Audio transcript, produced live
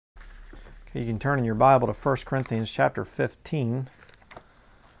Okay, you can turn in your Bible to 1 Corinthians chapter 15,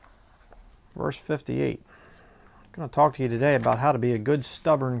 verse 58. I'm going to talk to you today about how to be a good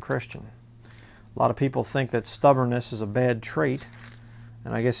stubborn Christian. A lot of people think that stubbornness is a bad trait,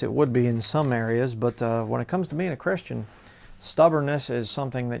 and I guess it would be in some areas, but when it comes to being a Christian, stubbornness is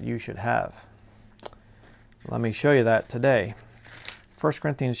something that you should have. Let me show you that today. 1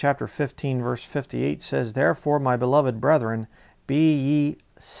 Corinthians chapter 15, verse 58 says, "Therefore, my beloved brethren, be ye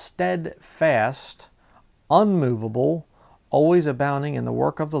steadfast, unmovable, always abounding in the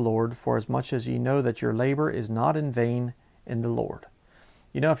work of the Lord, for as much as ye know that your labor is not in vain in the Lord."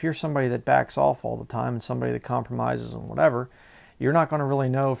 You know, if you're somebody that backs off all the time and somebody that compromises and whatever, you're not going to really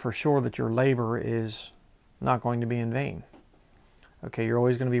know for sure that your labor is not going to be in vain. Okay, you're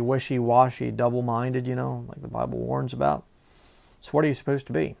always going to be wishy-washy, double-minded, you know, like the Bible warns about. So what are you supposed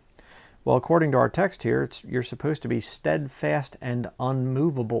to be? Well, according to our text here, you're supposed to be steadfast and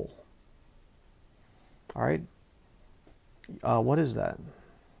unmovable. All right? What is that?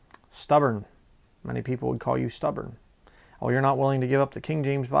 Stubborn. Many people would call you stubborn. Oh, you're not willing to give up the King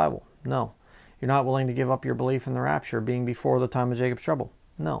James Bible. No. You're not willing to give up your belief in the rapture being before the time of Jacob's trouble.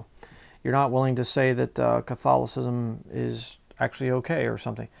 No. You're not willing to say that Catholicism is actually okay or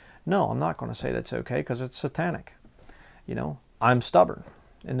something. No, I'm not going to say that's okay because it's satanic. You know, I'm stubborn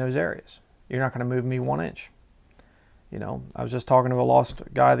in those areas. You're not going to move me 1 inch. You know, I was just talking to a lost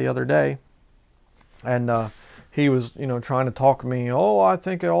guy the other day, and he was, you know, trying to talk to me. Oh, I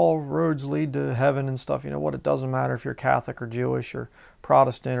think all roads lead to heaven and stuff. You know what? It doesn't matter if you're Catholic or Jewish or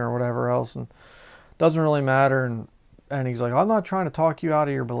Protestant or whatever else, and it doesn't really matter. And he's like, I'm not trying to talk you out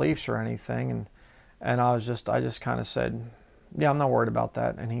of your beliefs or anything. And I just kind of said, yeah, I'm not worried about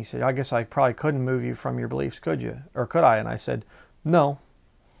that. And he said, I guess I probably couldn't move you from your beliefs, could you? Or could I? And I said, no.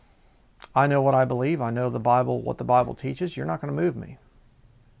 I know what I believe. I know the Bible, what the Bible teaches. You're not going to move me.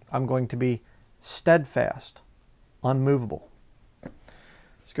 I'm going to be steadfast, unmovable.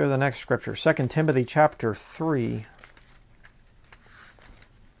 Let's go to the next scripture, 2 Timothy chapter 3.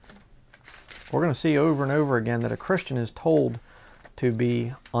 We're going to see over and over again that a Christian is told to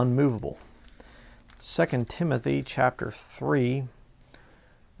be unmovable. 2 Timothy chapter 3,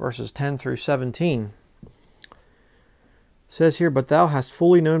 verses 10 through 17. It says here, "But thou hast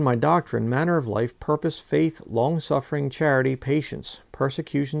fully known my doctrine, manner of life, purpose, faith, long-suffering, charity, patience,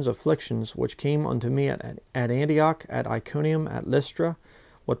 persecutions, afflictions, which came unto me at Antioch, at Iconium, at Lystra,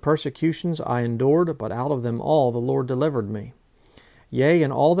 what persecutions I endured, but out of them all the Lord delivered me. Yea,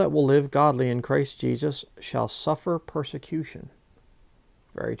 and all that will live godly in Christ Jesus shall suffer persecution."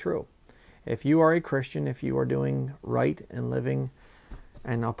 Very true. If you are a Christian, if you are doing right and living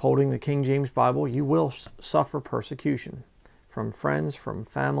and upholding the King James Bible, you will suffer persecution from friends, from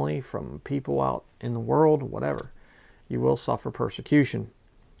family, from people out in the world, whatever. You will suffer persecution.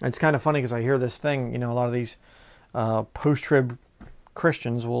 And it's kind of funny because I hear this thing, you know, a lot of these post-trib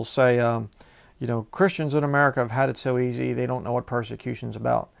Christians will say, you know, Christians in America have had it so easy, they don't know what persecution's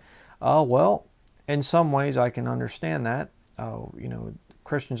about. Well, in some ways I can understand that. You know,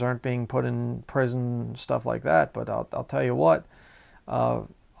 Christians aren't being put in prison, stuff like that, but I'll tell you what,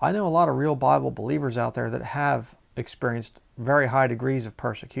 I know a lot of real Bible believers out there that have experienced very high degrees of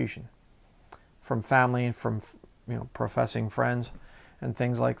persecution from family and from, you know, professing friends and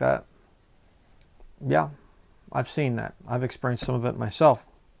things like that. Yeah, I've seen that. I've experienced some of it myself.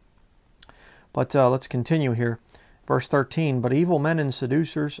 But let's continue here. Verse 13, "But evil men and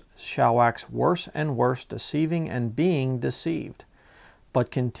seducers shall wax worse and worse, deceiving and being deceived.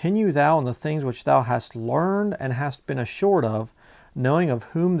 But continue thou in the things which thou hast learned and hast been assured of, knowing of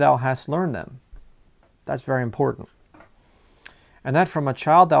whom thou hast learned them." That's very important. "And that from a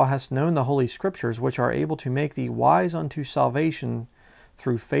child thou hast known the Holy Scriptures, which are able to make thee wise unto salvation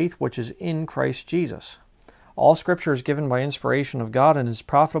through faith which is in Christ Jesus. All Scripture is given by inspiration of God and is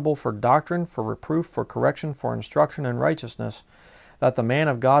profitable for doctrine, for reproof, for correction, for instruction in righteousness, that the man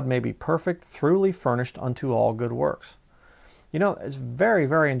of God may be perfect, thoroughly furnished unto all good works." You know, it's very,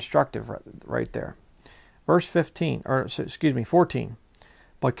 very instructive right there. Verse 14.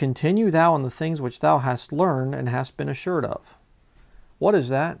 "But continue thou in the things which thou hast learned and hast been assured of." What is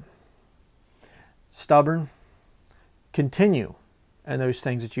that? Stubborn. Continue in those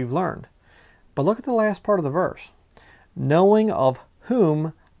things that you've learned. But look at the last part of the verse. "Knowing of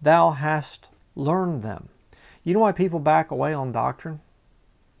whom thou hast learned them." You know why people back away on doctrine?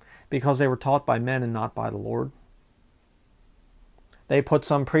 Because they were taught by men and not by the Lord. They put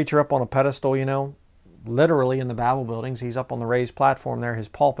some preacher up on a pedestal, you know, literally in the Babel buildings. He's up on the raised platform there, his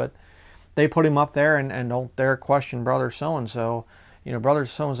pulpit. They put him up there and don't dare question brother so-and-so. You know, brother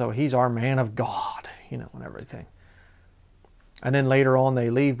so-and-so, he's our man of God, you know, and everything. And then later on they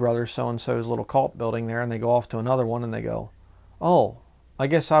leave Brother So-and-so's little cult building there and they go off to another one and they go, oh, I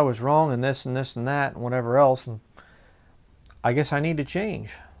guess I was wrong in this and this and that and whatever else, and I guess I need to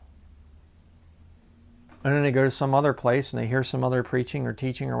change. And then they go to some other place and they hear some other preaching or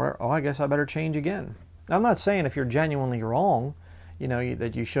teaching or whatever, oh, I guess I better change again. Now, I'm not saying if you're genuinely wrong,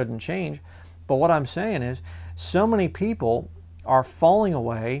 that you shouldn't change, but what I'm saying is so many people are falling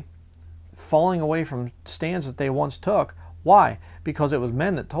away from stands that they once took. Why? Because it was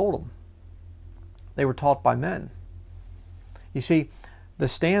men that told them. They were taught by men. You see, the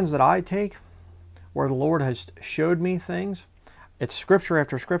stands that I take, where the Lord has showed me things, it's scripture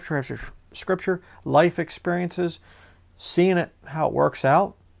after scripture after scripture, life experiences, seeing it, how it works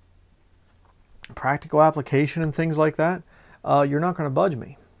out, practical application and things like that. You're not going to budge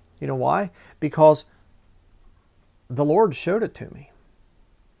me. You know why? Because the Lord showed it to me.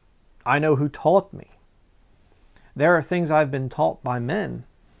 I know who taught me. There are things I've been taught by men.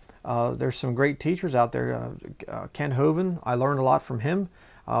 There's some great teachers out there. Ken Hovind, I learned a lot from him.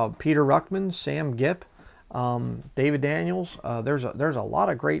 Peter Ruckman, Sam Gipp, David Daniels. There's a lot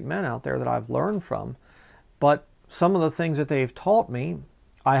of great men out there that I've learned from. But some of the things that they've taught me,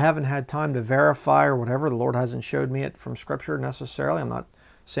 I haven't had time to verify or whatever. The Lord hasn't showed me it from Scripture necessarily. I'm not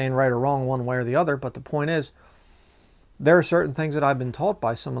saying right or wrong one way or the other. But the point is, there are certain things that I've been taught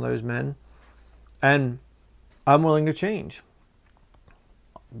by some of those men, and I'm willing to change.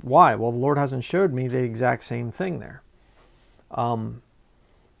 Why? Well, the Lord hasn't showed me the exact same thing there. I'm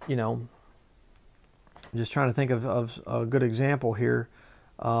just trying to think of a good example here.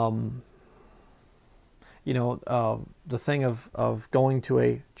 The thing of going to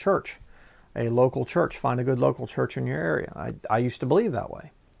a church, a local church. Find a good local church in your area. I used to believe that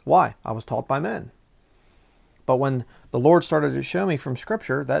way. Why? I was taught by men. But when the Lord started to show me from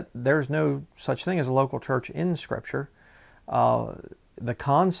Scripture that there's no such thing as a local church in Scripture, the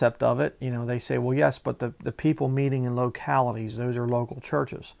concept of it, they say, well, yes, but the people meeting in localities, those are local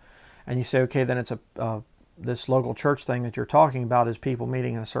churches. And you say, okay, then it's this local church thing that you're talking about is people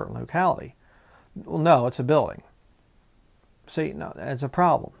meeting in a certain locality. Well, no, it's a building. See, no, it's a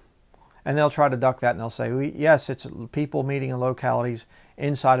problem. And they'll try to duck that and they'll say, well, yes, it's people meeting in localities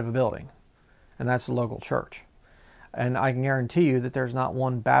inside of a building. And that's the local church. And I can guarantee you that there's not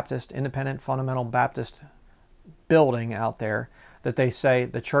one Baptist, independent, fundamental Baptist building out there that they say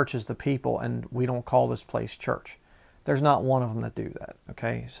the church is the people and we don't call this place church. There's not one of them that do that,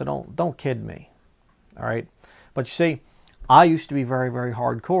 okay? So don't kid me, all right? But you see, I used to be very, very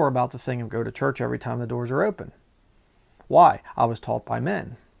hardcore about the thing of go to church every time the doors are open. Why? I was taught by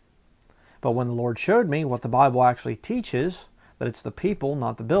men. But when the Lord showed me what the Bible actually teaches, that it's the people,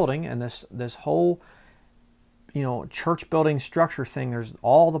 not the building, and this whole church building structure thing, there's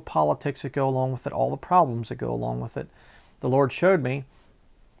all the politics that go along with it, all the problems that go along with it. The Lord showed me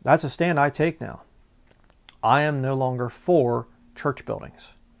that's a stand I take now. I am no longer for church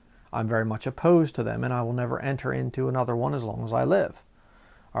buildings. I'm very much opposed to them, and I will never enter into another one as long as I live.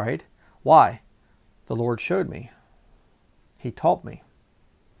 All right? Why? The Lord showed me. He taught me.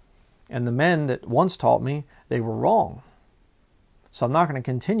 And the men that once taught me, they were wrong. So I'm not going to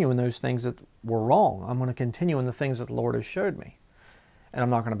continue in those things that were wrong. I'm going to continue in the things that the Lord has showed me. And I'm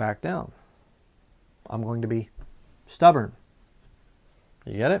not going to back down. I'm going to be stubborn.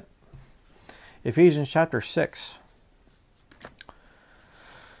 You get it? Ephesians chapter 6.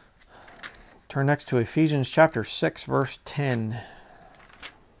 Turn next to Ephesians chapter 6, verse 10.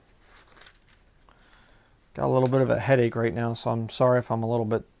 Got a little bit of a headache right now, so I'm sorry if I'm a little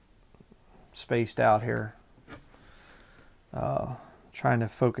bit spaced out here. Trying to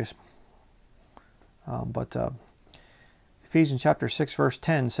focus. Ephesians chapter 6, verse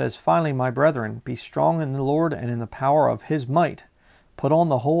 10 says, finally, my brethren, be strong in the Lord and in the power of his might. Put on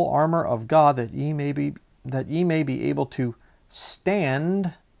the whole armor of God that ye may be able to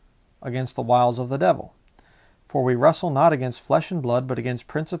stand against the wiles of the devil. For we wrestle not against flesh and blood, but against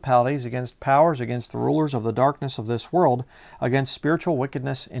principalities, against powers, against the rulers of the darkness of this world, against spiritual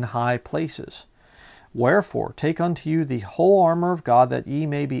wickedness in high places. Wherefore, take unto you the whole armor of God, that ye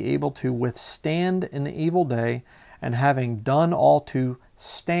may be able to withstand in the evil day, and having done all to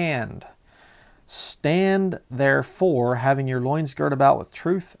stand. Stand therefore, having your loins girt about with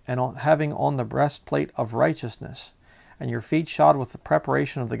truth, and having on the breastplate of righteousness, and your feet shod with the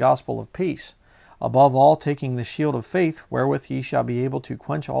preparation of the gospel of peace. Above all, taking the shield of faith, wherewith ye shall be able to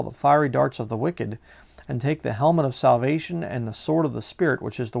quench all the fiery darts of the wicked, and take the helmet of salvation and the sword of the Spirit,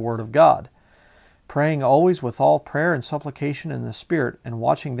 which is the word of God. Praying always with all prayer and supplication in the Spirit, and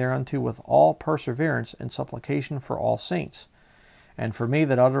watching thereunto with all perseverance and supplication for all saints. And for me,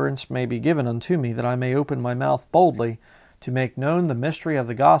 that utterance may be given unto me, that I may open my mouth boldly to make known the mystery of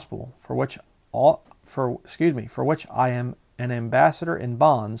the gospel, for which I am an ambassador in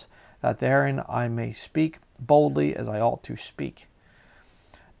bonds, that therein I may speak boldly as I ought to speak.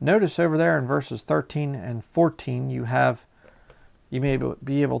 Notice over there in verses 13 and 14, you may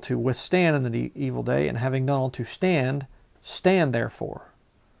be able to withstand in the evil day, and having done all to stand, stand therefore.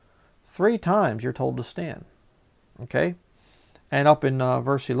 3 times you're told to stand. Okay? And up in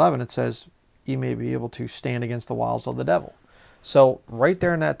verse 11 it says, you may be able to stand against the wiles of the devil. So right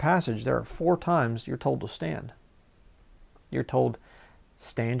there in that passage, there are 4 times you're told to stand. You're told,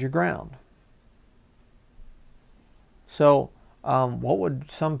 stand your ground. So what would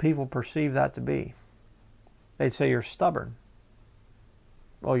some people perceive that to be? They'd say you're stubborn.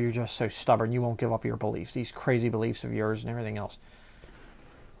 Oh, you're just so stubborn, you won't give up your beliefs, these crazy beliefs of yours and everything else.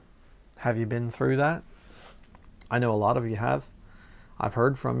 Have you been through that? I know a lot of you have. I've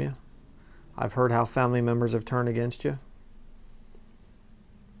heard from you. I've heard how family members have turned against you.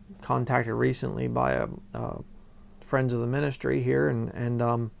 Contacted recently by friends of the ministry here,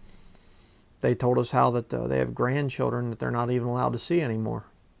 and they told us how that they have grandchildren that they're not even allowed to see anymore.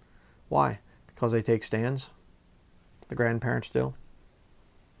 Why? Because they take stands. The grandparents do.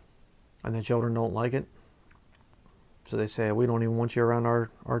 And the children don't like it. So they say, we don't even want you around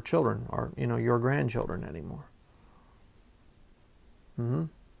our children, or your grandchildren anymore.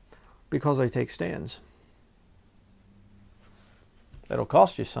 Because they take stands. It'll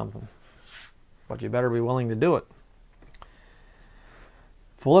cost you something, but you better be willing to do it.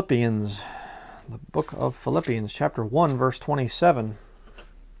 Philippians, the book of Philippians, chapter 1, verse 27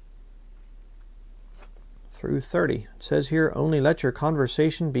 through 30. It says here, only let your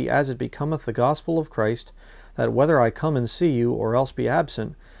conversation be as it becometh the gospel of Christ, that whether I come and see you, or else be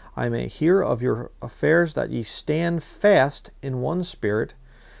absent, I may hear of your affairs, that ye stand fast in one spirit,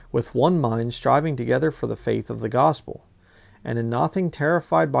 with one mind, striving together for the faith of the gospel, and in nothing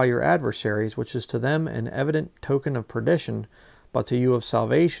terrified by your adversaries, which is to them an evident token of perdition, but to you of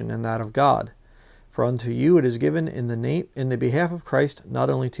salvation, and that of God. For unto you it is given in the behalf of Christ, not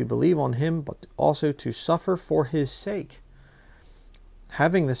only to believe on him, but also to suffer for his sake,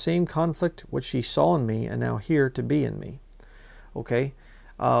 having the same conflict which ye saw in me, and now hear to be in me. Okay,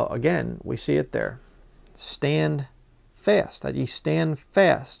 again, we see it there. Stand fast, that ye stand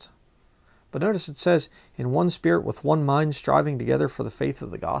fast. But notice it says, in one spirit, with one mind, striving together for the faith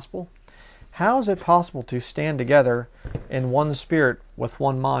of the gospel. How is it possible to stand together in one spirit with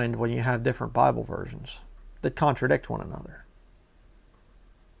one mind when you have different Bible versions that contradict one another?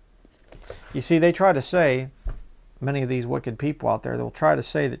 You see, they try to say, many of these wicked people out there, they'll try to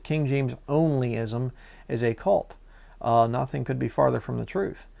say that King James onlyism is a cult. Nothing could be farther from the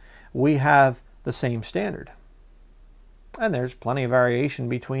truth. We have the same standard. And there's plenty of variation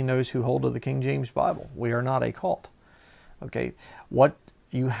between those who hold to the King James Bible. We are not a cult. Okay, what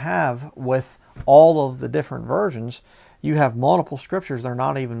you have with all of the different versions, you have multiple scriptures that are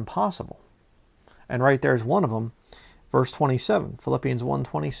not even possible. And right there's one of them, verse 27, Philippians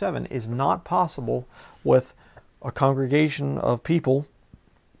 1:27, is not possible with a congregation of people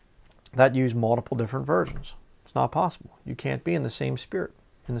that use multiple different versions. It's not possible. You can't be in the same spirit,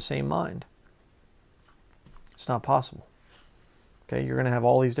 in the same mind. It's not possible. Okay, you're going to have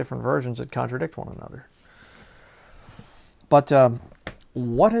all these different versions that contradict one another. But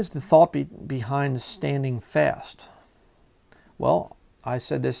what is the thought behind standing fast? Well, I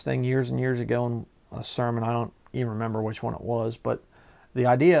said this thing years and years ago in a sermon. I don't even remember which one it was, but the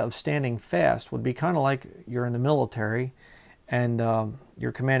idea of standing fast would be kind of like you're in the military, and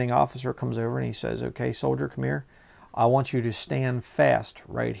your commanding officer comes over and he says, okay, soldier, come here. I want you to stand fast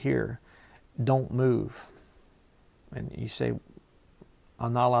right here. Don't move. And you say,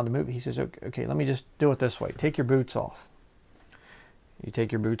 I'm not allowed to move. He says, okay, let me just do it this way. Take your boots off. You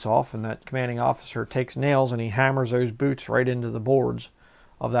take your boots off, and that commanding officer takes nails and he hammers those boots right into the boards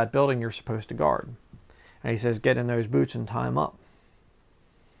of that building you're supposed to guard. And he says, get in those boots and tie them up.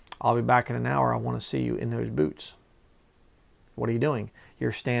 I'll be back in an hour. I want to see you in those boots. What are you doing?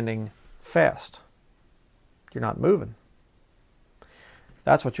 You're standing fast. You're not moving.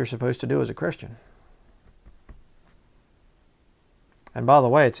 That's what you're supposed to do as a Christian. And by the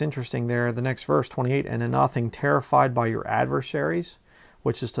way, it's interesting there, the next verse, 28, and in nothing terrified by your adversaries,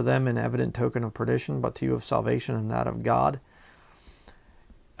 which is to them an evident token of perdition, but to you of salvation and that of God.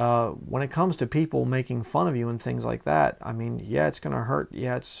 When it comes to people making fun of you and things like that, I mean, yeah, it's going to hurt.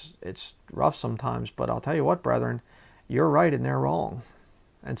 Yeah, it's rough sometimes, but I'll tell you what, brethren, you're right and they're wrong.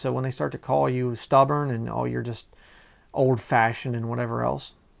 And so when they start to call you stubborn and, oh, you're just old-fashioned and whatever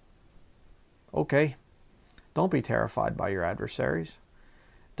else, okay, don't be terrified by your adversaries.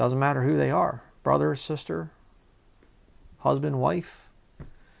 Doesn't matter who they are, brother, sister, husband, wife,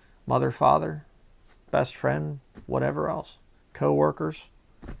 mother, father, best friend, whatever else, co-workers.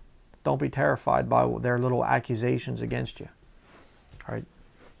 Don't be terrified by their little accusations against you. All right.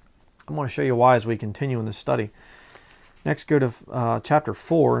 I'm going to show you why as we continue in this study. Next, go to chapter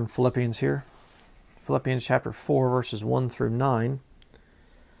 4 in Philippians here. Philippians chapter 4, verses 1 through 9. It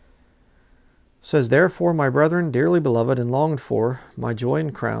says, "Therefore, my brethren, dearly beloved and longed for, my joy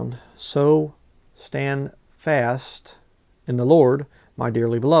and crown, so stand fast in the Lord, my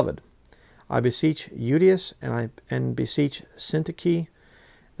dearly beloved. I beseech Euodias and beseech Syntyche,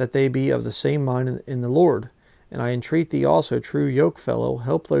 that they be of the same mind in the Lord. And I entreat thee also, true yokefellow,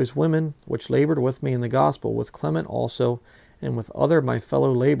 help those women which labored with me in the gospel, with Clement also, and with other my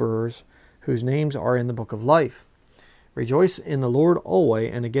fellow laborers, whose names are in the book of life. Rejoice in the Lord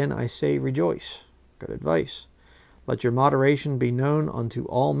always, and again I say rejoice." Good advice. "Let your moderation be known unto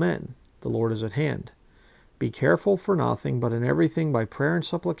all men. The Lord is at hand. Be careful for nothing, but in everything by prayer and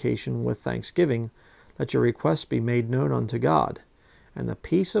supplication with thanksgiving, let your requests be made known unto God. And the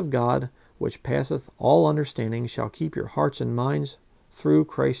peace of God, which passeth all understanding, shall keep your hearts and minds through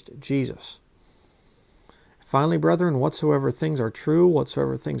Christ Jesus. Finally, brethren, whatsoever things are true,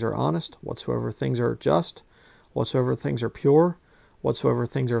 whatsoever things are honest, whatsoever things are just, whatsoever things are pure, whatsoever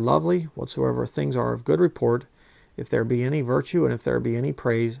things are lovely, whatsoever things are of good report, if there be any virtue and if there be any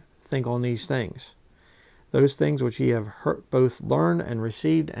praise, think on these things. Those things which ye have both learned and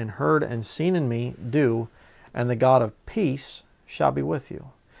received and heard and seen in me, do, and the God of peace shall be with you."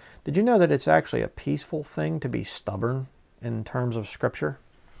 Did you know that it's actually a peaceful thing to be stubborn in terms of Scripture?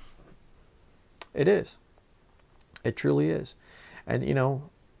 It is. It truly is. And, you know,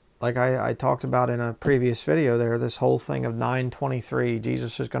 like I talked about in a previous video there, this whole thing of 9:23,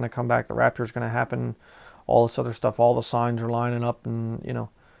 Jesus is going to come back, the rapture is going to happen, all this other stuff, all the signs are lining up, and, you know,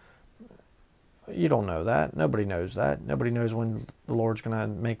 you don't know that. Nobody knows that. Nobody knows when the Lord's going to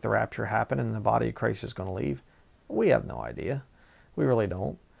make the rapture happen and the body of Christ is going to leave. We have no idea. We really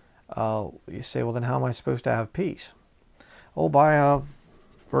don't. You say, well, then how am I supposed to have peace? Oh, by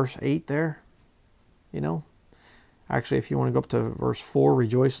verse 8 there, you know. Actually, if you want to go up to verse 4,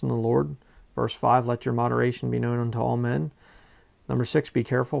 rejoice in the Lord. Verse 5, let your moderation be known unto all men. Number 6, be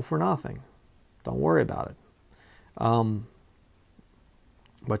careful for nothing. Don't worry about it.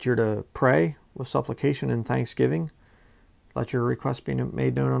 But you're to pray with supplication and thanksgiving. Let your requests be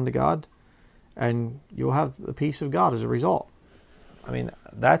made known unto God. And you'll have the peace of God as a result. I mean,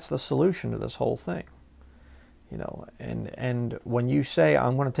 that's the solution to this whole thing. You know, and when you say,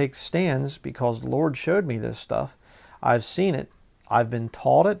 I'm going to take stands because the Lord showed me this stuff, I've seen it, I've been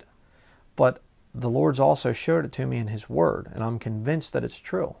taught it, but the Lord's also showed it to me in His Word, and I'm convinced that it's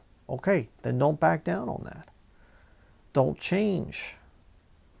true. Okay, then don't back down on that. Don't change.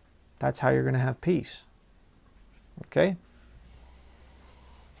 That's how you're going to have peace. Okay?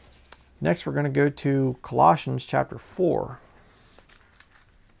 Next, we're going to go to Colossians chapter 4.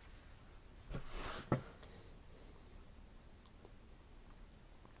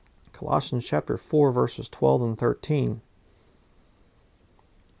 Colossians chapter 4, verses 12 and 13.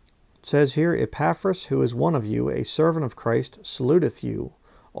 It says here, Epaphras, who is one of you, a servant of Christ, saluteth you,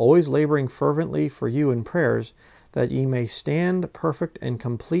 always laboring fervently for you in prayers, that ye may stand perfect and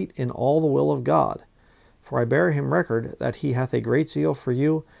complete in all the will of God. For I bear him record that he hath a great zeal for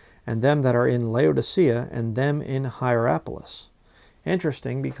you, and them that are in Laodicea, and them in Hierapolis.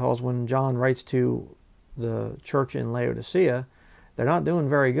 Interesting, because when John writes to the church in Laodicea, they're not doing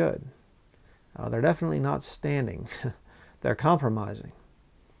very good. They're definitely not standing. They're compromising.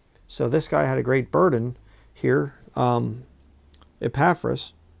 So this guy had a great burden here.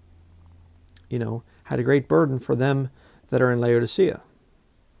 Epaphras, you know, had a great burden for them that are in Laodicea.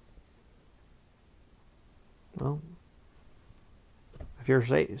 Well, if you're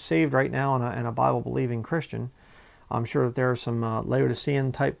saved right now and a Bible-believing Christian, I'm sure that there are some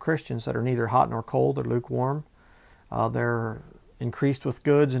Laodicean-type Christians that are neither hot nor cold or lukewarm. They're increased with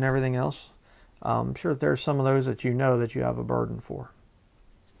goods and everything else. I'm sure that there's some of those that you know that you have a burden for.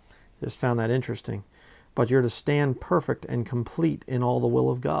 Just found that interesting. But you're to stand perfect and complete in all the will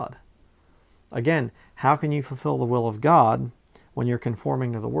of God. Again, how can you fulfill the will of God when you're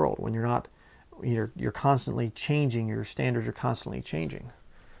conforming to the world? When you're not, you're constantly changing, your standards are constantly changing.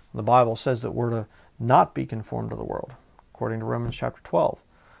 The Bible says that we're to not be conformed to the world, according to Romans chapter 12.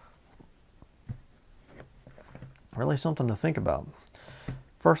 Really something to think about.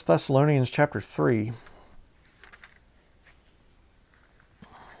 1 Thessalonians chapter 3.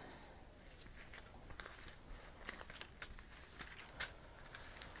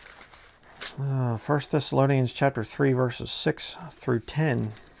 1 Thessalonians chapter 3, verses 6 through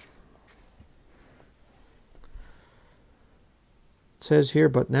 10. says here,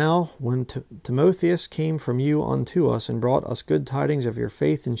 "But now, when Timotheus came from you unto us, and brought us good tidings of your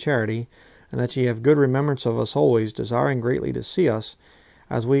faith and charity, and that ye have good remembrance of us always, desiring greatly to see us,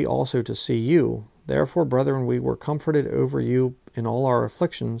 as we also to see you. Therefore, brethren, we were comforted over you in all our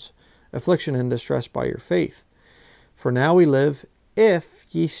affliction and distress by your faith. For now we live, if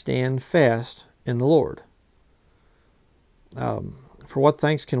ye stand fast in the Lord. For what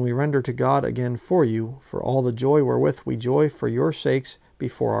thanks can we render to God again for you, for all the joy wherewith we joy for your sakes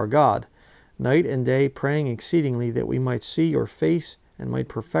before our God, night and day praying exceedingly that we might see your face and might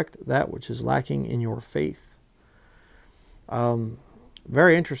perfect that which is lacking in your faith."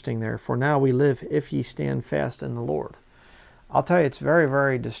 Very interesting there. For now we live, if ye stand fast in the Lord. I'll tell you, it's very,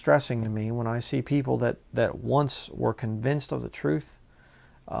 very distressing to me when I see people that once were convinced of the truth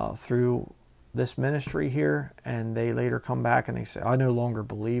through this ministry here, and they later come back and they say, "I no longer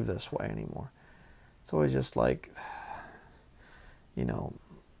believe this way anymore." It's always just like, you know,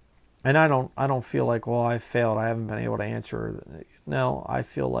 and I don't feel like, well, I failed, I haven't been able to answer. No, I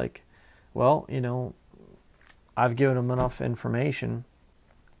feel like, well, you know, I've given them enough information,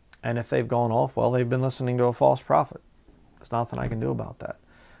 and if they've gone off, well, they've been listening to a false prophet. There's nothing I can do about that.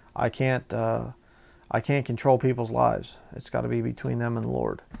 I can't control people's lives. It's got to be between them and the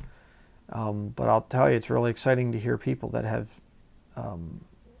Lord. But I'll tell you, it's really exciting to hear people that have,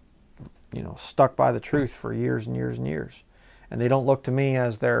 you know, stuck by the truth for years and years and years. And they don't look to me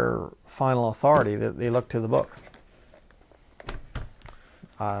as their final authority. They look to the book.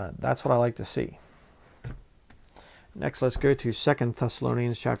 That's what I like to see. Next, let's go to 2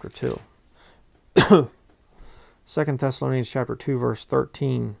 Thessalonians chapter 2. 2 Thessalonians chapter 2, verse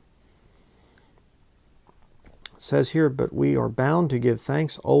 13. It says here, "But we are bound to give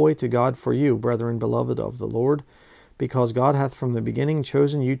thanks always to God for you, brethren, beloved of the Lord, because God hath from the beginning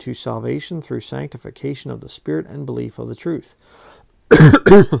chosen you to salvation through sanctification of the Spirit and belief of the truth,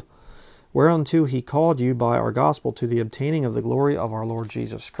 whereunto he called you by our gospel to the obtaining of the glory of our Lord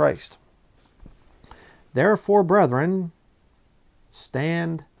Jesus Christ. Therefore, brethren,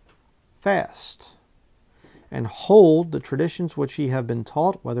 stand fast, and hold the traditions which ye have been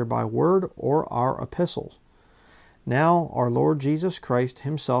taught, whether by word or our epistles. Now our Lord Jesus Christ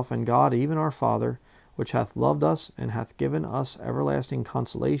himself and God, even our Father, which hath loved us and hath given us everlasting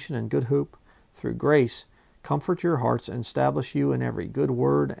consolation and good hope through grace, comfort your hearts and establish you in every good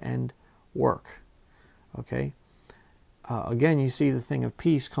word and work." Okay? Again, you see the thing of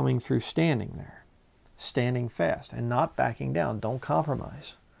peace coming through standing there. Standing fast and not backing down. Don't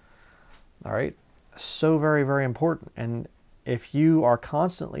compromise. All right? So very, very important. And if you are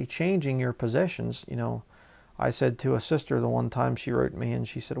constantly changing your positions, you know, I said to a sister the one time, she wrote me and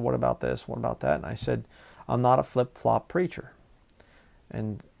she said, "What about this? What about that?" And I said, "I'm not a flip-flop preacher."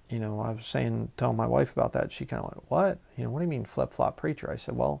 And, you know, I was telling my wife about that. She kind of went, "What? You know, what do you mean flip-flop preacher?" I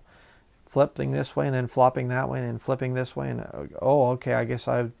said, "Well, flipping this way and then flopping that way and then flipping this way. And, oh, okay, I guess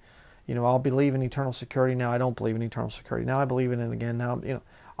I'll believe in eternal security. Now I don't believe in eternal security. Now I believe in it again. Now, you know,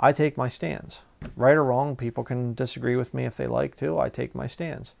 I take my stands. Right or wrong, people can disagree with me if they like to. I take my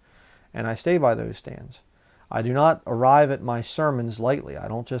stands. And I stay by those stands. I do not arrive at my sermons lightly. I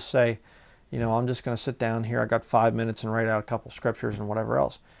don't just say, you know, I'm just going to sit down here. I got 5 minutes and write out a couple scriptures and whatever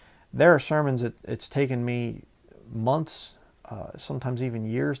else. There are sermons that it's taken me months, sometimes even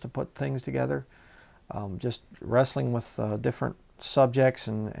years to put things together. Just wrestling with different subjects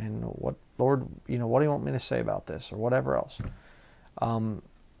and what, Lord, you know, what do you want me to say about this or whatever else.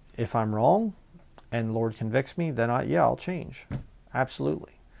 If I'm wrong and Lord convicts me, then I'll change.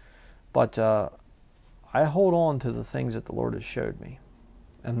 Absolutely. But I hold on to the things that the Lord has showed me.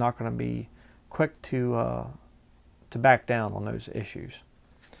 I'm not going to be quick to back down on those issues.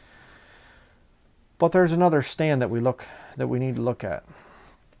 But there's another stand that we need to look at.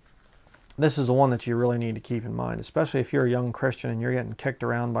 This is the one that you really need to keep in mind, especially if you're a young Christian and you're getting kicked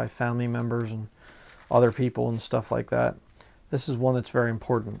around by family members and other people and stuff like that. This is one that's very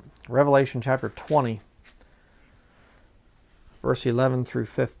important. Revelation chapter 20, verse 11 through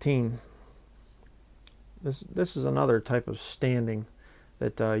 15. This is another type of standing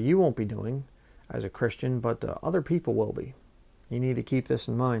that you won't be doing as a Christian, but other people will be. You need to keep this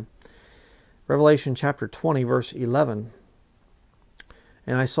in mind. Revelation chapter 20, verse 11.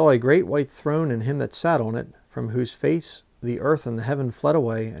 "And I saw a great white throne and him that sat on it, from whose face the earth and the heaven fled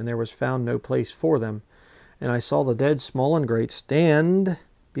away, and there was found no place for them. And I saw the dead, small and great, stand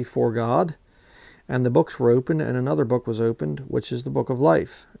before God, and the books were opened, and another book was opened, which is the book of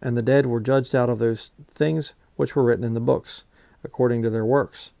life. And the dead were judged out of those things which were written in the books, according to their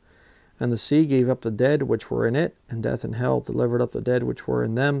works. And the sea gave up the dead which were in it, and death and hell delivered up the dead which were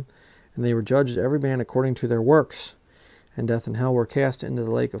in them, and they were judged every man according to their works. and death and hell were cast into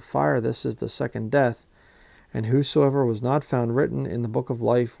the lake of fire. This is the second death. And whosoever was not found written in the book of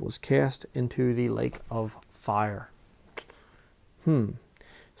life was cast into the lake of fire.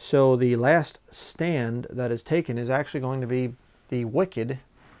 So the last stand that is taken is actually going to be the wicked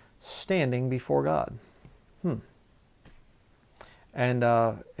standing before God. And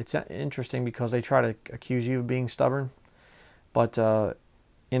it's interesting because they try to accuse you of being stubborn, but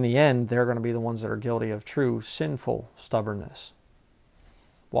in the end, they're going to be the ones that are guilty of true sinful stubbornness.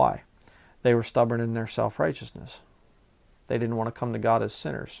 Why? They were stubborn in their self-righteousness. They didn't want to come to God as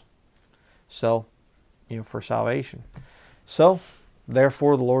sinners. So, for salvation. So,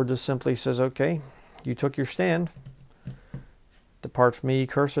 therefore, the Lord just simply says, okay, you took your stand. Depart from me, ye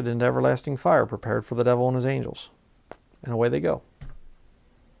cursed, into everlasting fire, prepared for the devil and his angels. And away they go.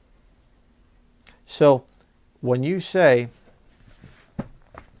 So, when you say,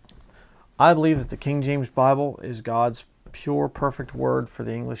 I believe that the King James Bible is God's pure, perfect word for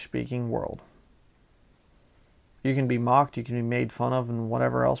the English-speaking world. You can be mocked, you can be made fun of, and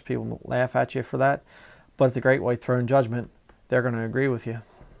whatever else. People laugh at you for that. But at the Great White Throne Judgment, they're going to agree with you.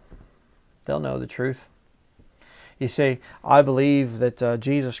 They'll know the truth. You say, I believe that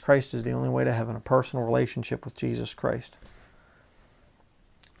Jesus Christ is the only way to having a personal relationship with Jesus Christ.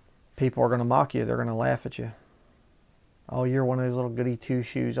 People are going to mock you. They're going to laugh at you. Oh, you're one of those little goody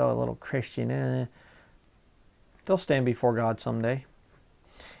two-shoes. Oh, a little Christian. They'll stand before God someday.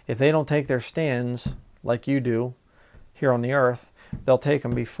 If they don't take their stands like you do here on the earth, they'll take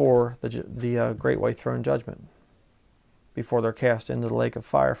them before the Great White Throne Judgment, before they're cast into the lake of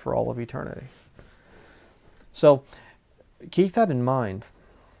fire for all of eternity. So keep that in mind.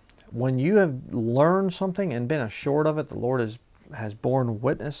 When you have learned something and been assured of it, the Lord has borne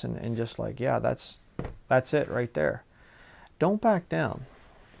witness and just like, yeah, that's it right there. Don't back down.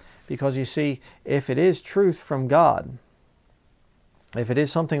 Because you see, if it is truth from God, if it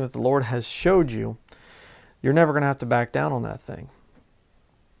is something that the Lord has showed you, you're never going to have to back down on that thing.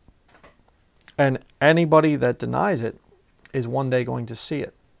 And anybody that denies it is one day going to see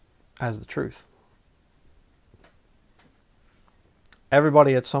it as the truth.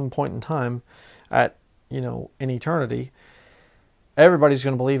 Everybody at some point in time, in eternity, everybody's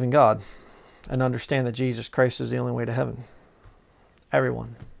going to believe in God and understand that Jesus Christ is the only way to heaven.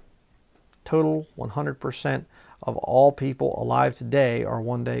 Everyone. Total 100% of all people alive today are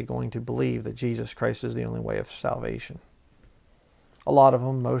one day going to believe that Jesus Christ is the only way of salvation. A lot of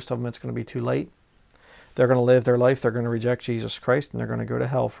them, most of them, it's going to be too late. They're going to live their life, they're going to reject Jesus Christ, and they're going to go to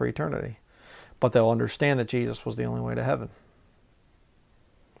hell for eternity. But they'll understand that Jesus was the only way to heaven.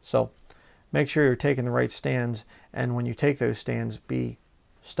 So, make sure you're taking the right stands, and when you take those stands, be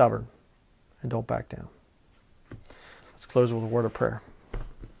stubborn and don't back down. Let's close with a word of prayer.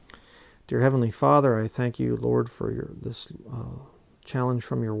 Dear Heavenly Father, I thank you, Lord, for this challenge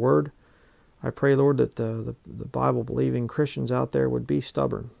from your word. I pray, Lord, that the Bible-believing Christians out there would be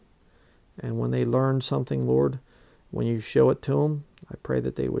stubborn. And when they learn something, Lord, when you show it to them, I pray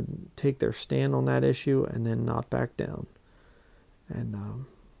that they would take their stand on that issue and then not back down. And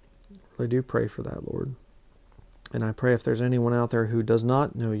I do pray for that, Lord. And I pray if there's anyone out there who does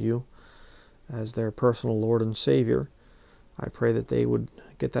not know you as their personal Lord and Savior, I pray that they would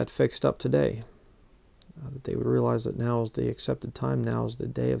get that fixed up today. That they would realize that now is the accepted time, now is the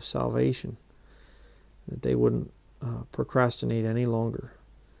day of salvation. That they wouldn't procrastinate any longer.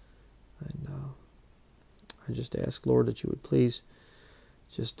 And I just ask, Lord, that you would please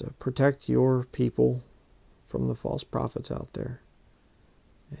just protect your people from the false prophets out there.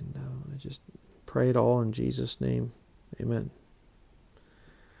 And I just pray it all in Jesus' name. Amen.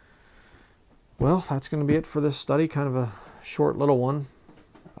 Well, that's going to be it for this study. Kind of a short little one.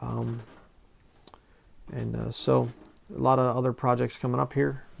 So a lot of other projects coming up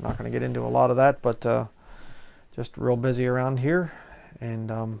here. I'm not going to get into a lot of that, but just real busy around here.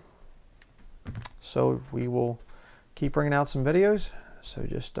 And so we will keep bringing out some videos. So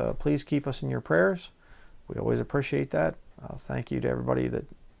just please keep us in your prayers. We always appreciate that. Thank you to everybody that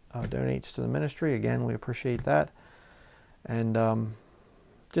donates to the ministry. Again, we appreciate that. And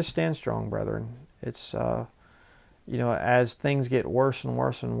just stand strong, brethren. It's, as things get worse and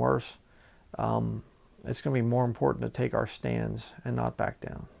worse and worse, it's going to be more important to take our stands and not back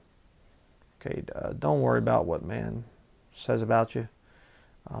down. Okay, don't worry about what man says about you.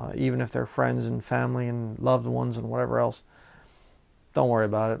 Even if they're friends and family and loved ones and whatever else, don't worry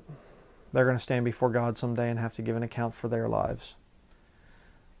about it. They're going to stand before God someday and have to give an account for their lives.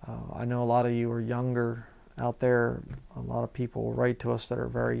 I know a lot of you are younger out there. A lot of people write to us that are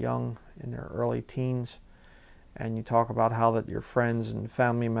very young, in their early teens, and you talk about how that your friends and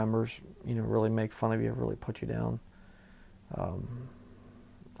family members, really make fun of you, really put you down.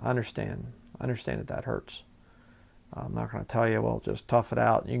 I understand. I understand that hurts. I'm not going to tell you, well, just tough it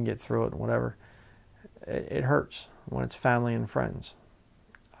out. You can get through it and whatever. It hurts when it's family and friends.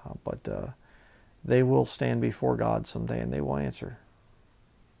 But they will stand before God someday and they will answer.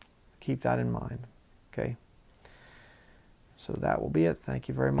 Keep that in mind. Okay? So that will be it. Thank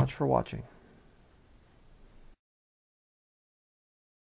you very much for watching.